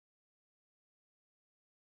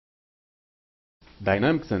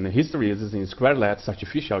Dynamics and hysteresis in square lattice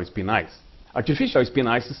artificial spin ice. Artificial spin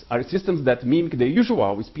ices are systems that mimic the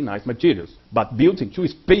usual spin ice materials, but built in two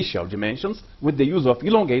spatial dimensions with the use of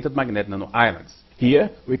elongated magnetic nanoislands.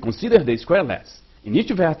 Here, we consider the square lattice. In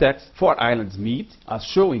each vertex, 4 islands meet, as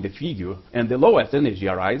shown in the figure, and the lowest energy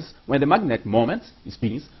arises when the magnetic moments,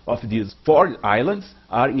 spins, of these 4 islands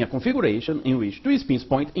are in a configuration in which 2 spins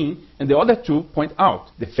point in and the other 2 point out,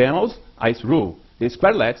 the famous ice rule. The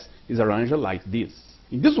square lattice is arranged like this.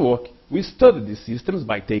 In this work, we studied these systems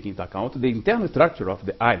by taking into account the internal structure of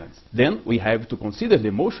the islands. Then we have to consider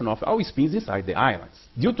the motion of all spins inside the islands.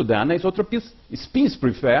 Due to the anisotropies, spins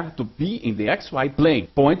prefer to be in the xy plane,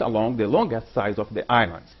 point along the longest side of the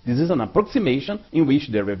islands. This is an approximation in which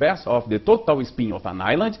the reverse of the total spin of an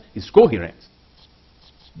island is coherent.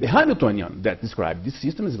 The Hamiltonian that describes this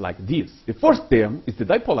system is like this. The first term is the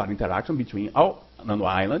dipolar interaction between all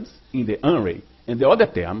nanoislands in the array, and the other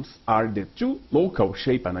terms are the 2 local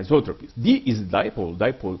shape anisotropies. D is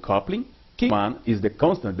dipole-dipole coupling. K1 is the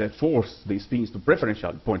constant that forces the spins to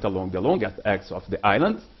preferentially point along the longest axis of the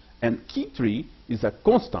island, and K3 is a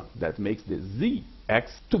constant that makes the Z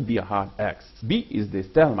axis to be a hard axis. B is the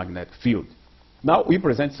external magnetic field. Now we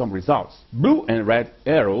present some results. Blue and red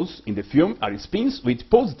arrows in the film are spins with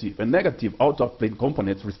positive and negative out-of-plane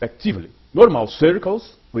components respectively. Normal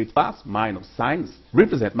circles with plus-minus signs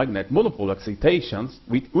represent magnetic monopole excitations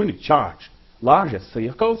with unit charge. Larger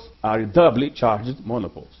circles are doubly charged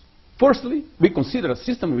monopoles. Firstly, we consider a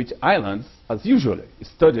system with islands as usually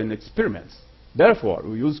studied in experiments. Therefore,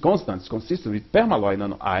 we use constants consistent with permalloy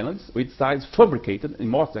nanoislands with size fabricated in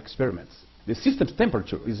most experiments. The system's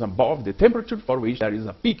temperature is above the temperature for which there is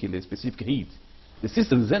a peak in the specific heat. The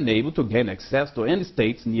system is unable to gain access to any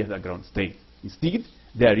states near the ground state. Instead,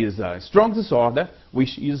 there is a strong disorder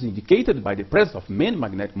which is indicated by the presence of many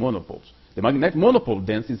magnetic monopoles. The magnetic monopole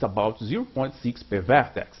density is about 0.6 per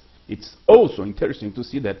vertex. It's also interesting to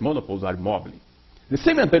see that monopoles are mobile. The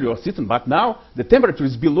same anterior system, but now the temperature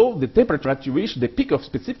is below the temperature at which the peak of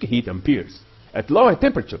specific heat appears. At lower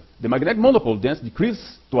temperature, the magnetic monopole density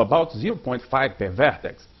decreases to about 0.5 per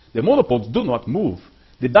vertex. The monopoles do not move.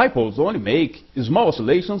 The dipoles only make small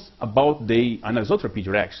oscillations about the anisotropy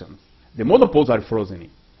direction. The monopoles are frozen in.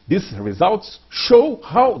 These results show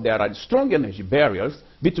how there are strong energy barriers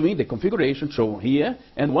between the configuration shown here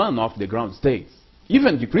and one of the ground states.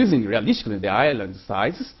 Even decreasing realistically the island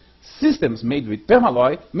sizes, systems made with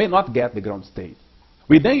permalloy may not get the ground state.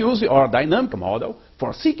 We then use our dynamic model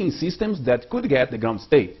for seeking systems that could get the ground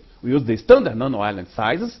state. We use the standard nano-island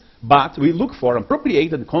sizes, but we look for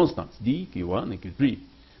appropriated constants, D, Q1, and Q3.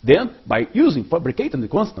 Then, by using fabricated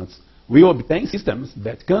constants, we obtain systems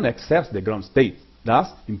that can access the ground state. Thus,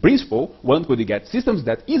 in principle, one could get systems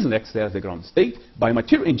that easily access the ground state by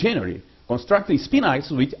material engineering, constructing spin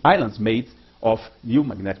ices with islands made of new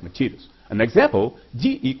magnetic materials. An example,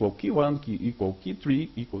 G equal Q1, Q equal Q3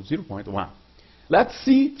 equals 0.1. Let's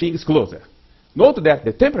see things closer. Note that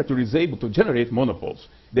the temperature is able to generate monopoles.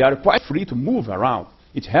 They are quite free to move around.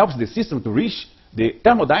 It helps the system to reach the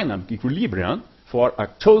thermodynamic equilibrium for a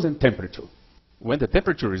chosen temperature. When the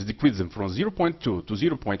temperature is decreasing from 0.2 to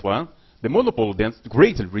 0.1, the monopole density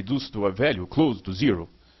greatly reduces to a value close to 0.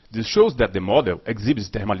 This shows that the model exhibits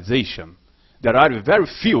thermalization. There are very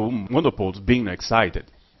few monopoles being excited.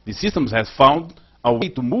 The system has found a way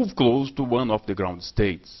to move close to one of the ground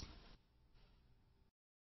states.